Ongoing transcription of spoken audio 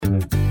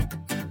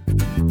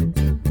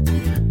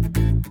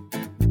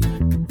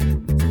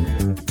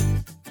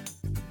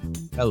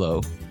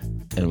Hello,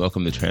 and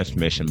welcome to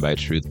Transformation by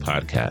Truth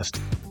podcast,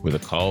 where the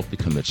called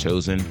become the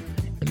chosen,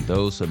 and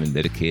those who have been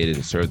dedicated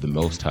to serve the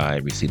Most High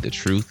receive the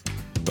truth,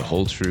 the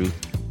whole truth,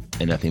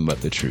 and nothing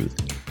but the truth,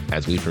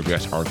 as we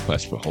progress our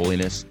quest for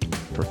holiness,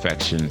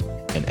 perfection,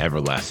 and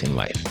everlasting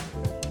life.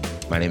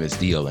 My name is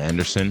D.L.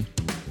 Anderson.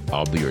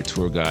 I'll be your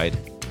tour guide.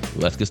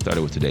 Let's get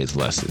started with today's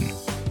lesson.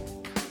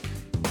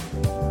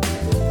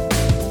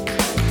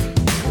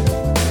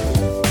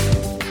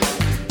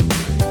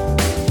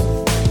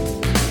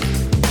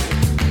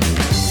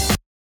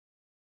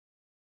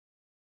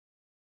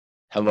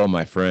 Hello,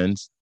 my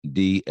friends.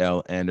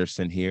 D.L.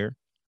 Anderson here.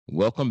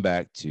 Welcome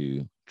back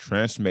to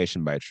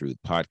Transformation by Truth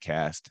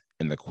podcast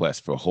in the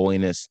quest for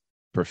holiness,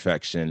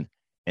 perfection,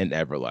 and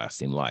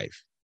everlasting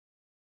life.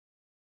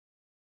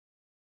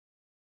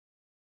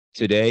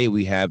 Today,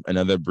 we have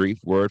another brief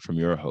word from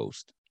your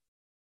host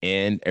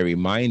and a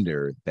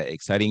reminder that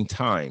exciting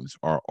times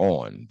are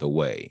on the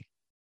way.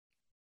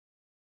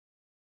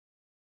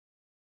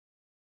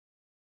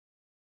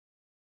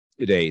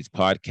 Today's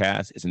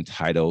podcast is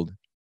entitled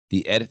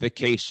The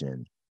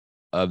Edification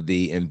of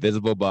the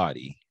Invisible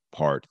Body,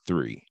 Part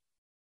 3.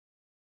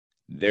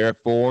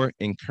 Therefore,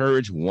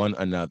 encourage one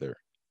another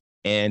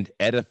and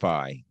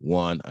edify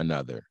one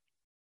another.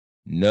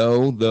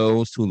 Know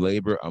those who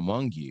labor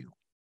among you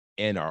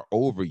and are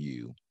over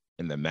you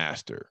in the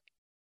master.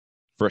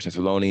 1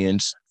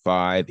 Thessalonians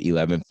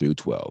 5:11 through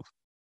 12.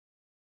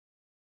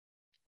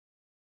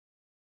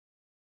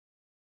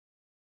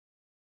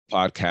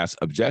 Podcast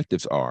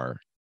objectives are: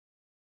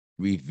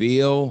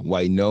 reveal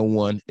why no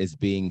one is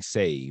being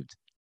saved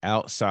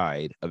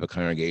outside of a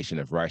congregation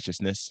of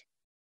righteousness,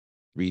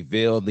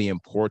 reveal the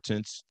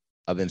importance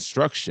of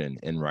instruction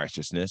in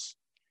righteousness,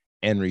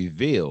 and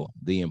reveal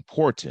the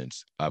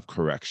importance of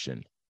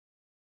correction.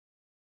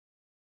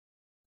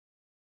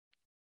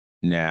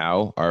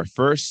 Now, our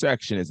first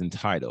section is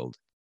entitled,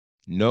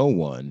 No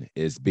One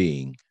is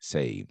Being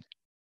Saved.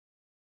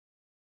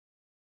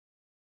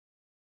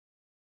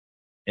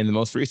 In the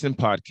most recent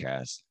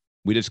podcast,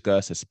 we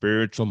discussed a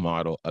spiritual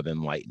model of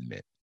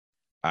enlightenment,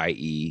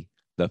 i.e.,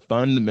 the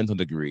fundamental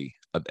degree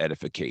of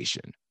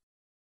edification.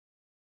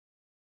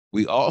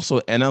 We also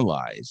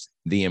analyzed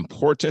the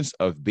importance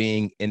of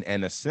being in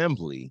an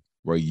assembly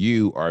where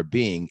you are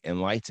being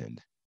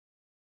enlightened.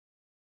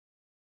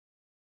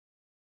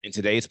 In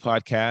today's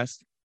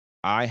podcast,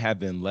 I have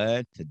been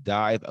led to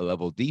dive a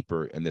level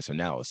deeper in this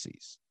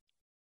analysis.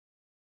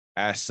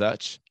 As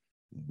such,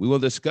 we will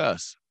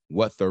discuss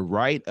what the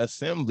right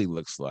assembly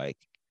looks like,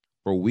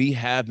 for we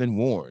have been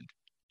warned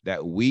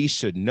that we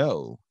should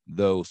know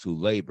those who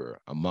labor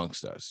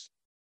amongst us.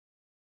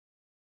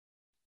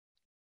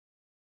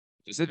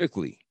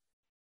 Specifically,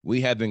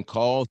 we have been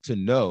called to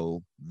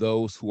know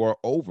those who are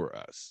over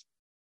us.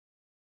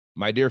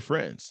 My dear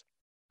friends,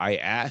 I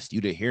ask you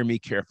to hear me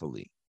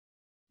carefully.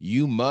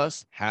 You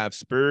must have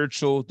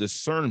spiritual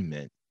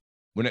discernment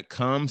when it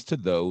comes to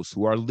those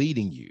who are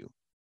leading you.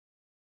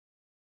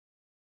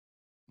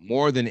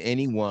 More than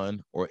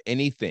anyone or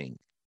anything,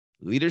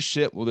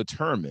 leadership will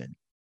determine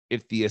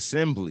if the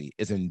assembly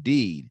is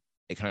indeed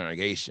a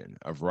congregation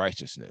of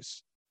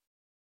righteousness.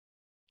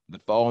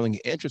 The following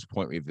interest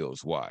point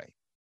reveals why.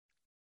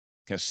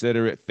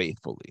 Consider it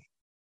faithfully.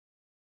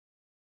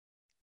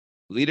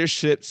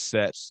 Leadership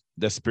sets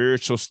the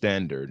spiritual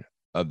standard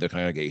of the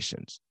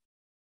congregations.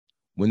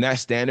 When that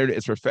standard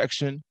is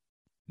perfection,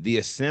 the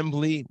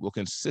assembly will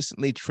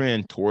consistently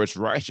trend towards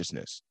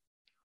righteousness,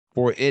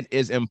 for it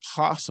is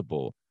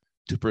impossible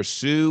to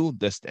pursue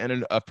the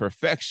standard of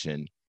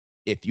perfection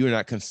if you're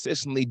not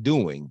consistently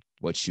doing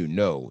what you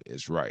know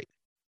is right.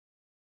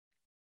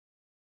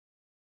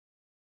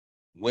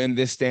 When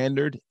this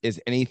standard is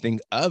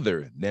anything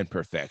other than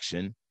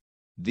perfection,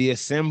 the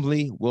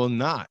assembly will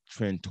not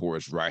trend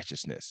towards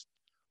righteousness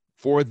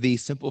for the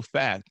simple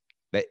fact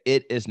that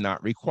it is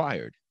not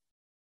required.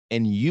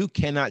 And you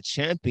cannot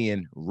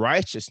champion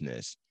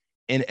righteousness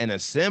in an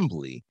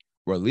assembly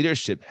where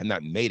leadership has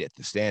not made it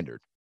the standard,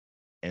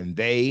 and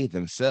they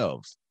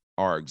themselves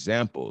are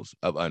examples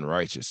of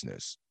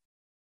unrighteousness.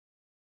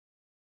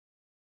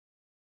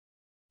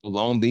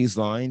 Along these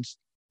lines,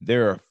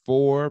 there are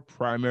four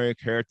primary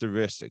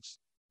characteristics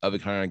of a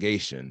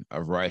congregation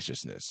of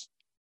righteousness.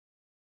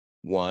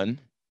 1,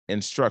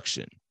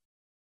 instruction.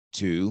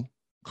 2,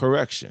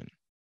 correction.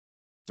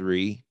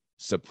 3,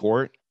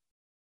 support.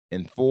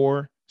 And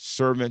 4,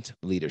 servant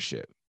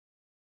leadership.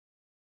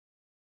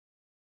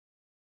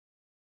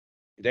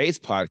 Today's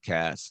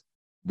podcast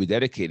will be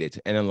dedicated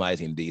to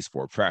analyzing these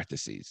four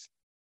practices.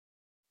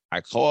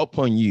 I call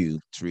upon you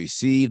to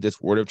receive this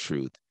word of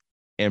truth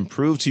and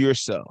prove to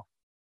yourself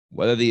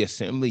whether the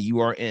assembly you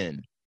are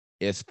in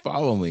is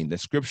following the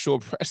scriptural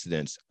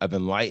precedents of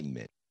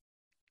enlightenment.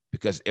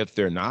 Because if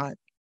they're not,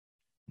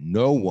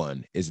 no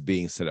one is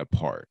being set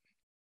apart.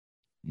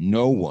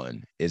 No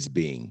one is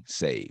being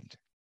saved.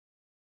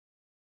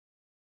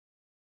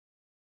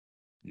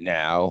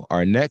 Now,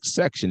 our next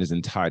section is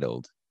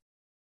entitled,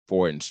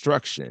 For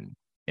Instruction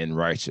in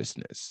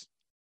Righteousness.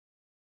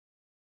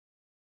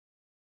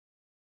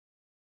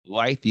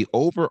 Like the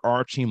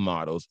overarching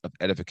models of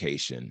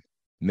edification,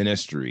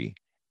 ministry,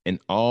 and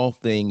all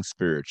things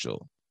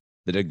spiritual,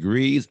 the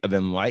degrees of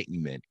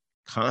enlightenment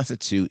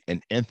constitute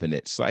an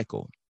infinite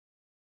cycle.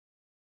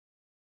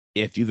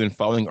 If you've been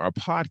following our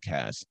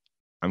podcast,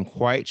 I'm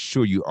quite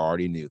sure you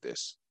already knew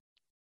this.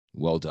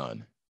 Well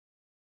done.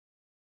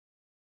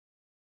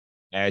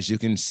 As you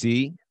can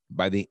see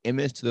by the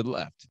image to the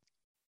left,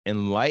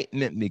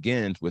 enlightenment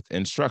begins with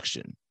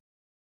instruction.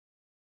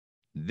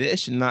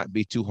 This should not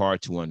be too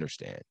hard to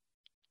understand,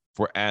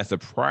 for as the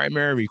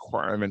primary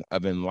requirement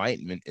of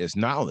enlightenment is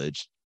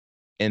knowledge,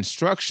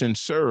 instruction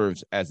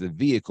serves as the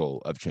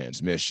vehicle of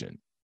transmission.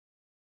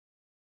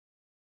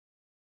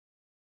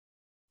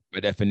 By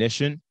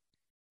definition,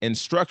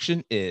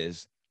 instruction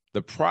is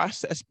the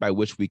process by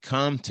which we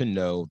come to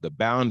know the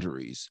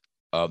boundaries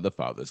of the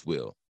Father's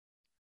will.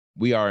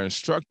 We are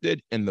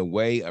instructed in the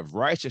way of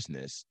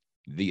righteousness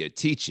via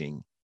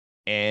teaching,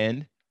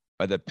 and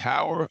by the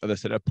power of the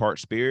set apart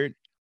spirit,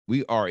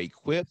 we are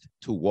equipped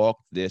to walk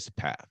this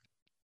path.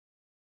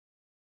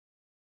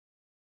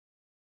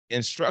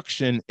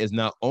 Instruction is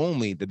not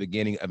only the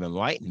beginning of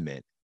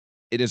enlightenment,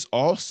 it is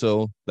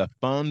also the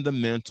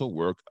fundamental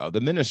work of the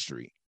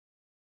ministry.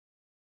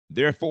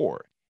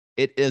 Therefore,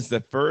 it is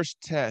the first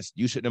test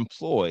you should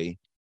employ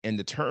in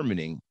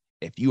determining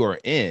if you are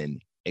in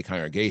a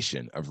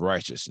congregation of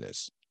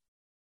righteousness.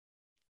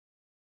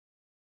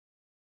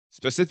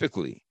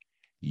 Specifically,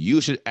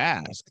 you should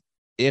ask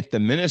if the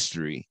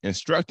ministry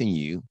instructing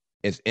you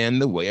is in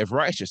the way of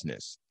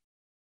righteousness.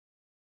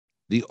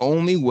 The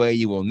only way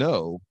you will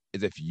know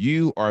is if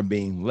you are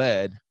being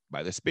led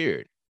by the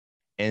Spirit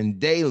and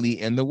daily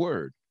in the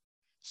Word,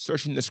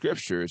 searching the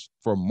scriptures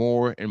for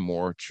more and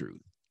more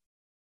truth.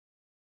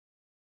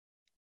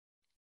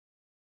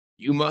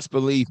 You must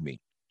believe me,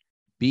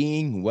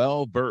 being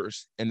well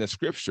versed in the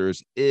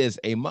scriptures is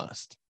a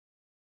must.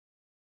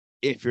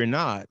 If you're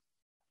not,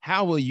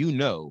 how will you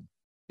know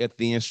if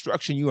the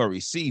instruction you are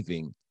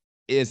receiving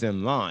is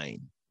in line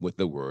with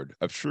the word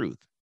of truth?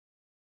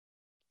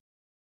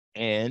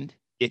 And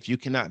if you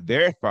cannot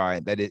verify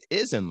that it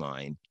is in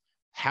line,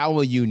 how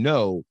will you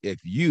know if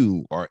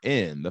you are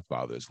in the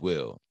Father's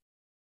will?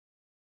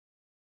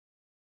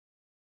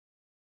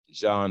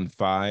 John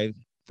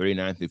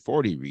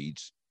 5:39-40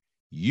 reads,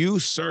 "You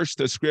search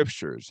the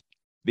scriptures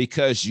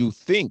because you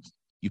think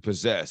you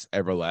possess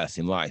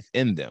everlasting life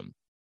in them.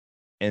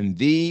 And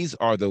these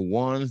are the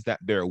ones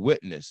that bear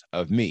witness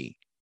of me.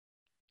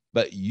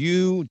 But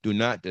you do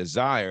not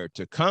desire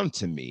to come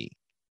to me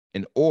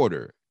in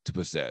order to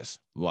possess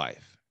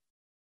life."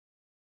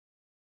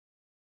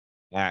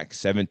 Acts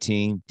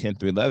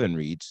 17:10-11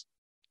 reads,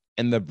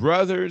 "And the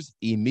brothers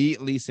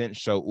immediately sent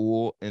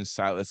Shaul and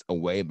Silas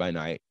away by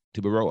night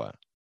to Beroea.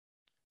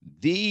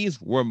 These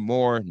were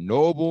more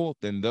noble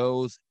than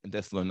those in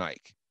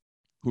Thessalonica,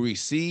 who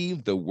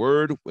received the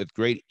word with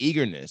great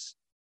eagerness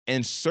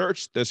and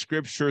searched the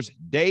scriptures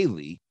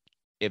daily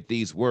if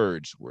these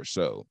words were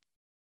so."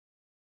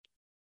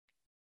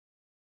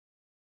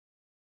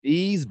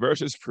 These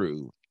verses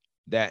prove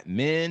that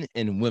men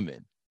and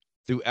women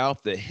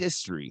throughout the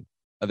history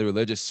of the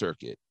religious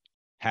circuit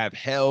have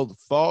held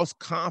false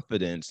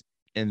confidence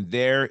in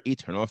their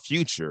eternal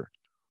future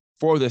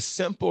for the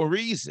simple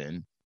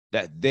reason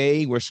that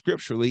they were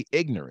scripturally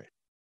ignorant.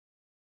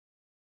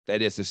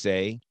 That is to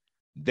say,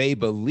 they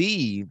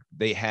believe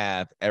they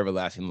have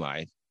everlasting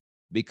life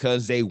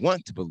because they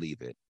want to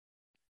believe it,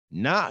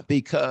 not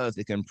because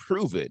they can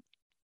prove it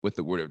with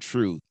the word of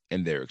truth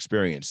in their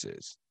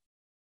experiences.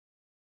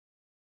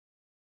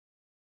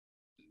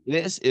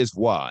 This is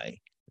why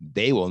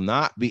they will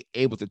not be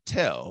able to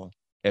tell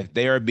if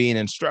they are being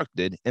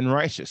instructed in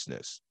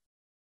righteousness.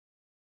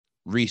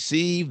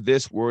 Receive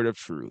this word of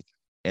truth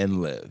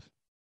and live.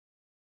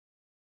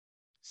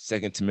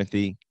 2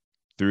 Timothy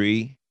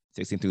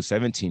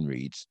 3:16-17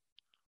 reads,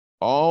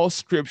 "All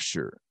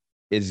scripture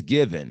is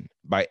given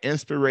by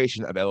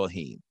inspiration of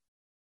Elohim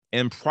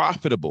and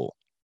profitable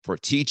for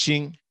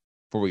teaching,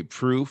 for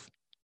reproof,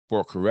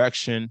 for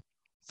correction,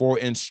 for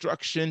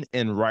instruction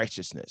in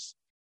righteousness,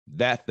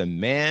 that the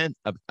man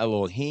of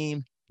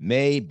Elohim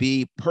may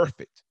be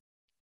perfect,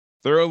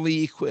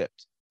 thoroughly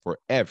equipped for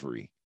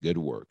every good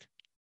work."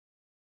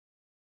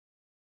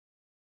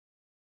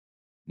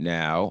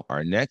 Now,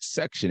 our next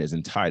section is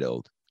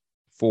entitled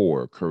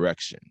For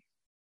Correction.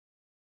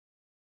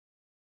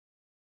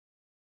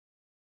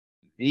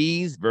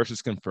 These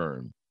verses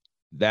confirm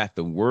that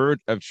the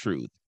word of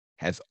truth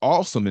has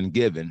also been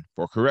given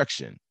for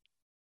correction,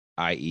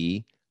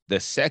 i.e., the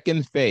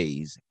second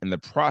phase in the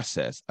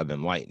process of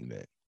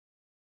enlightenment.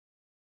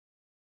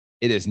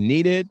 It is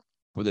needed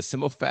for the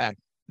simple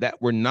fact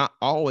that we're not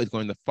always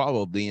going to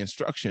follow the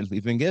instructions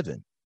we've been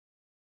given.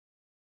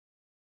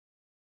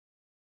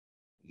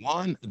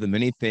 One of the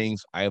many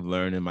things I have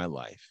learned in my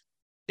life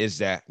is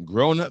that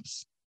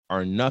grown-ups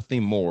are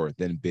nothing more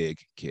than big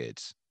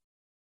kids.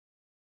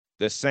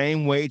 The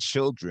same way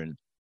children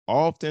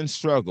often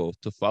struggle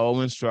to follow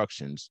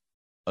instructions,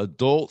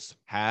 adults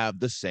have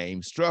the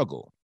same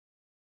struggle,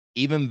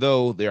 even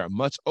though they are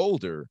much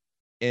older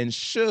and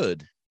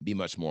should be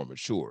much more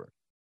mature.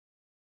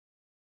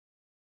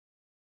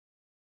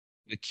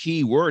 The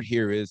key word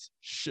here is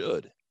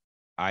should,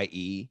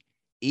 i.e.,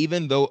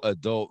 even though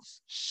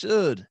adults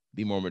should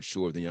be more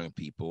mature than young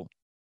people,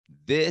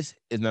 this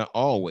is not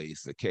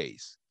always the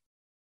case.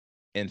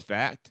 In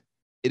fact,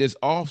 it is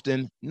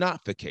often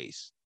not the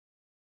case.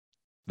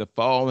 The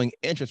following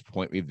interest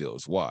point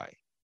reveals why.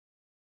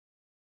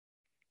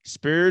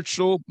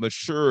 Spiritual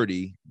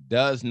maturity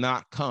does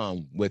not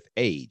come with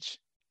age.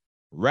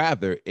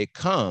 Rather, it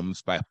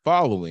comes by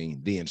following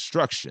the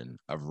instruction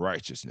of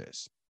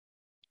righteousness.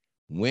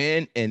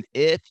 When and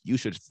if you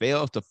should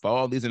fail to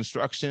follow these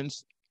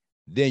instructions,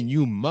 then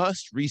you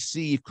must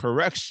receive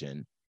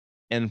correction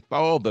and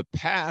follow the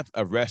path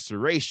of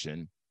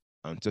restoration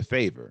unto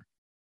favor.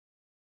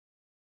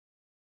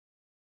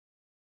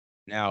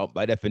 Now,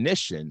 by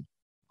definition,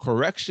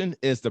 correction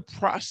is the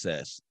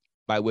process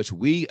by which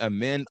we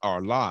amend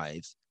our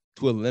lives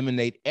to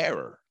eliminate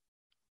error,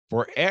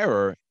 for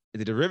error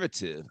is a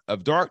derivative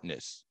of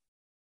darkness.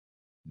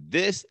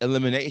 This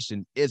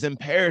elimination is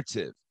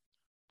imperative,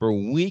 for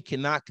we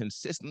cannot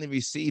consistently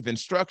receive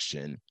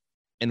instruction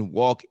and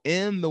walk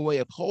in the way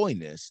of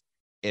holiness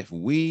if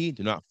we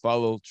do not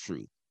follow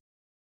truth.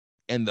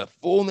 And the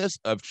fullness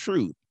of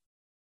truth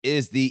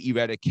is the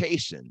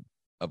eradication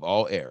of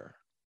all error.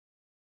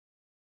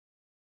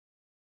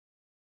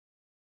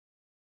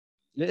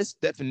 This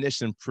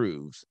definition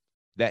proves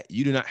that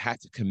you do not have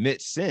to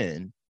commit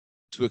sin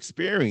to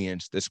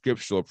experience the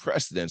scriptural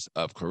precedence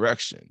of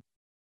correction.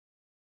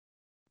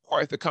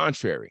 Quite the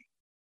contrary.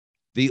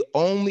 The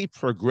only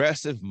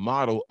progressive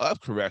model of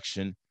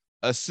correction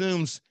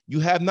assumes you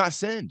have not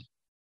sinned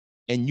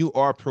and you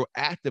are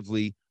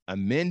proactively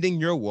amending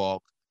your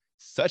walk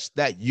such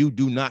that you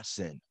do not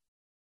sin.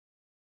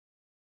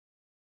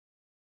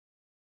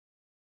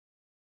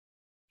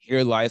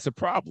 Here lies a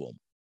problem,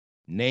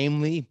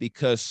 namely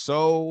because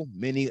so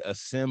many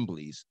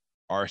assemblies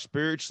are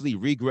spiritually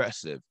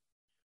regressive.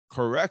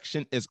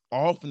 Correction is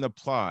often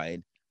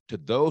applied to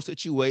those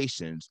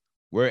situations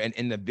where an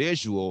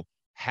individual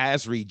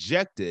has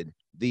rejected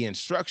the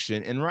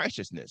instruction in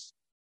righteousness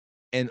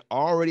and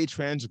already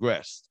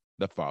transgressed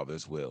the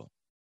Father's will.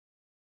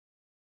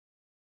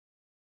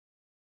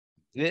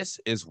 This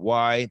is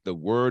why the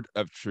word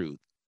of truth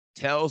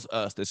tells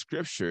us the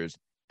scriptures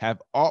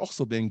have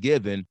also been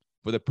given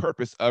for the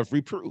purpose of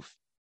reproof,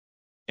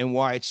 and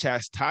why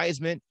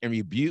chastisement and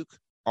rebuke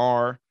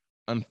are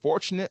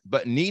unfortunate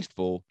but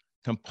needful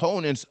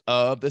components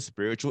of the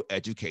spiritual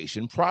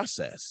education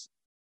process.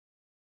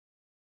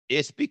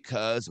 It's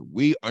because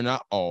we are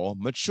not all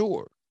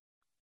mature.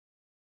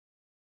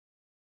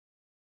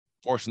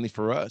 Fortunately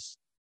for us,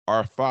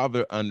 our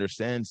Father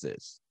understands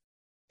this,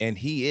 and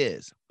He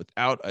is,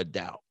 without a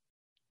doubt,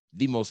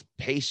 the most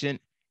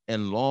patient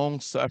and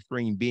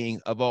long-suffering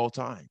being of all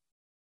time.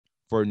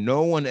 For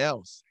no one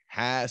else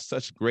has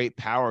such great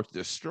power to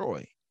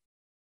destroy,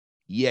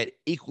 yet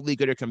equally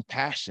greater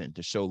compassion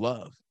to show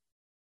love,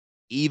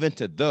 even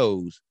to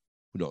those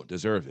who don't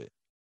deserve it.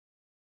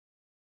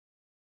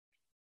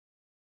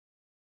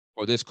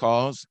 For this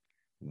cause,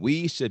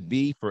 we should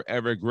be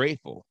forever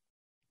grateful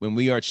when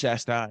we are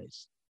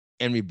chastised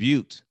and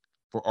rebuked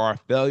for our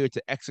failure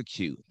to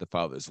execute the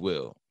Father's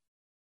will.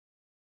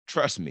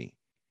 Trust me,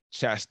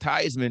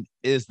 chastisement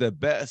is the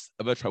best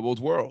of a troubled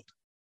world,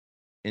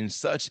 and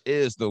such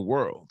is the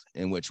world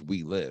in which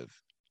we live.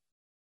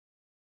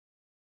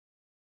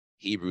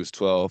 Hebrews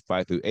 12,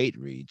 5-8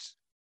 reads,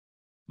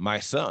 "My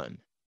son,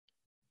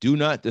 do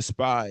not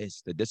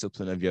despise the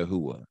discipline of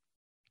Yahuwah,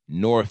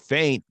 nor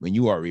faint when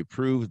you are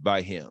reproved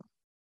by him.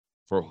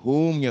 For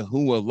whom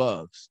Yahuwah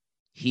loves,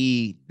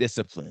 he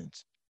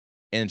disciplines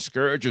and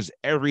scourges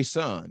every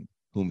son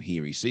whom he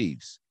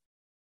receives."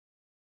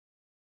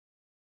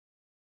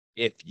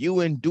 If you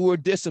endure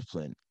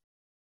discipline,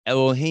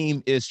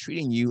 Elohim is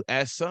treating you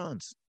as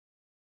sons.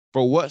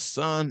 For what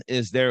son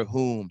is there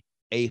whom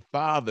a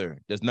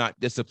father does not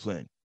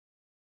discipline?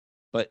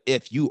 But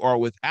if you are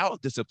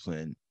without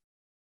discipline,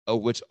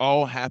 of which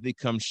all have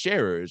become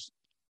sharers,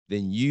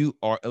 then you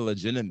are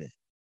illegitimate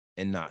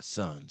and not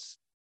sons.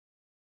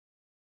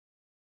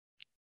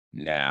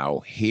 Now,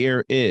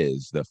 here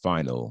is the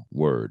final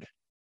word.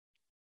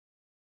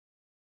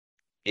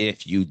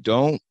 If you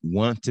don't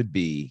want to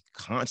be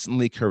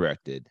constantly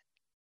corrected,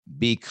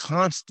 be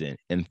constant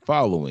in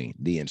following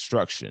the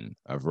instruction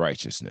of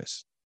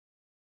righteousness.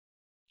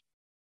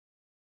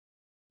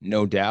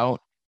 No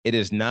doubt, it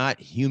is not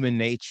human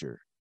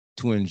nature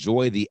to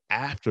enjoy the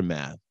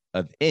aftermath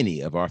of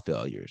any of our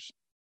failures,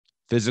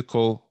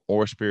 physical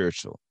or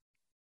spiritual.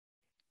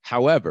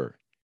 However,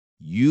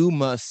 you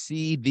must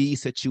see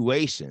these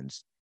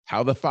situations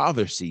how the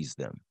Father sees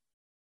them.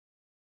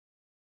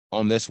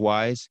 On this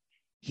wise,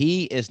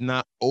 he is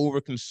not over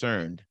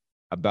concerned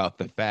about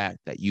the fact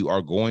that you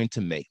are going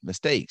to make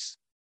mistakes.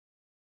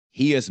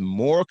 He is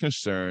more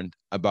concerned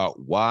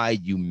about why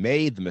you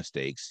made the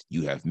mistakes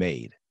you have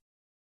made.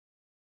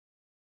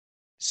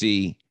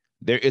 See,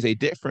 there is a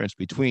difference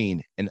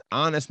between an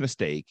honest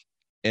mistake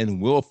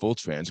and willful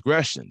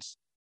transgressions.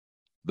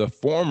 The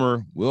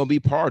former will be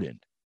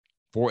pardoned,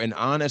 For an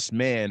honest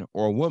man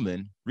or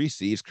woman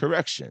receives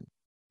correction,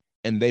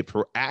 and they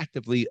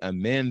proactively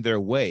amend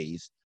their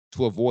ways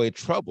to avoid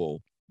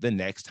trouble the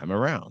next time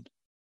around.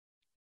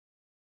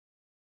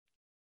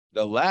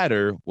 The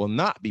latter will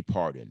not be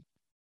pardoned,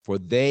 for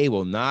they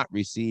will not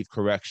receive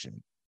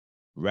correction.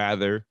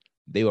 Rather,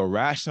 they will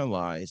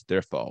rationalize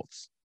their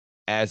faults,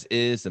 as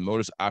is the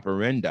modus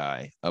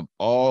operandi of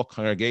all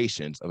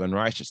congregations of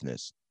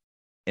unrighteousness,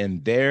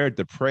 and their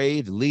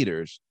depraved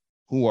leaders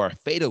who are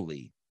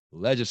fatally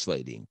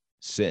legislating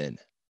sin.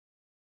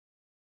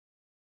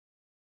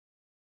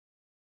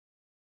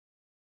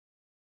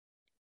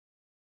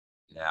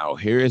 Now,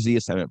 here is the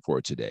assignment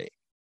for today.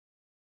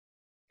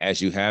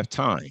 As you have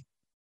time,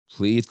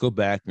 please go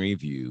back and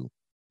review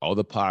all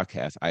the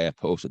podcasts I have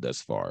posted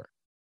thus far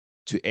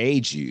to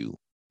aid you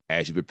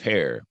as you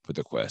prepare for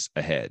the quest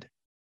ahead.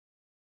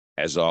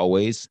 As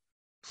always,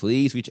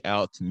 please reach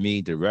out to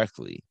me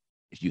directly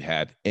if you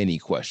have any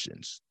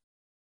questions.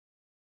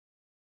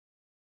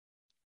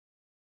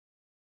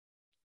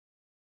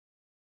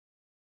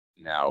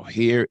 Now,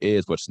 here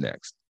is what's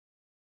next.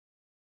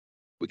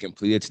 We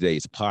completed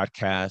today's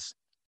podcast,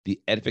 The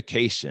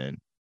Edification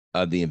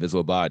of the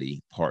Invisible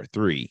Body, Part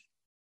 3.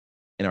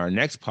 And our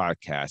next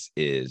podcast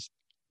is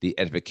The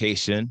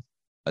Edification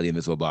of the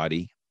Invisible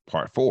Body,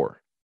 Part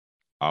 4.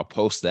 I'll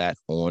post that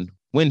on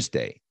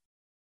Wednesday.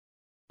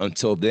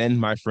 Until then,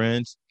 my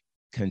friends,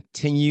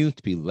 continue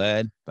to be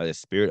led by the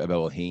Spirit of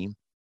Elohim,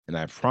 and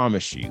I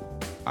promise you,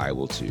 I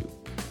will too.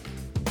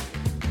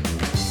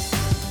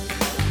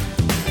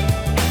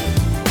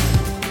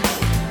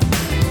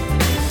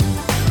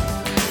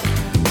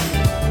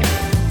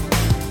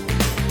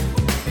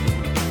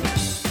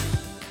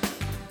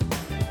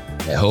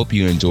 I hope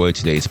you enjoyed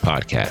today's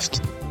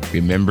podcast.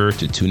 Remember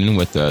to tune in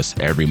with us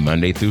every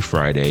Monday through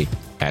Friday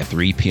at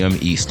 3 p.m.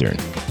 Eastern.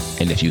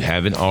 And if you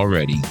haven't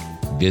already,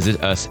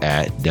 visit us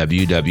at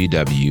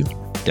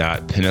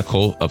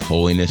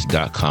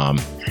www.pinnacleofholiness.com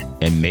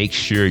and make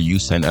sure you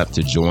sign up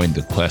to join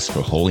the quest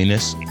for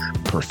holiness,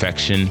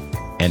 perfection,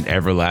 and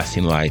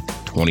everlasting life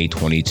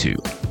 2022.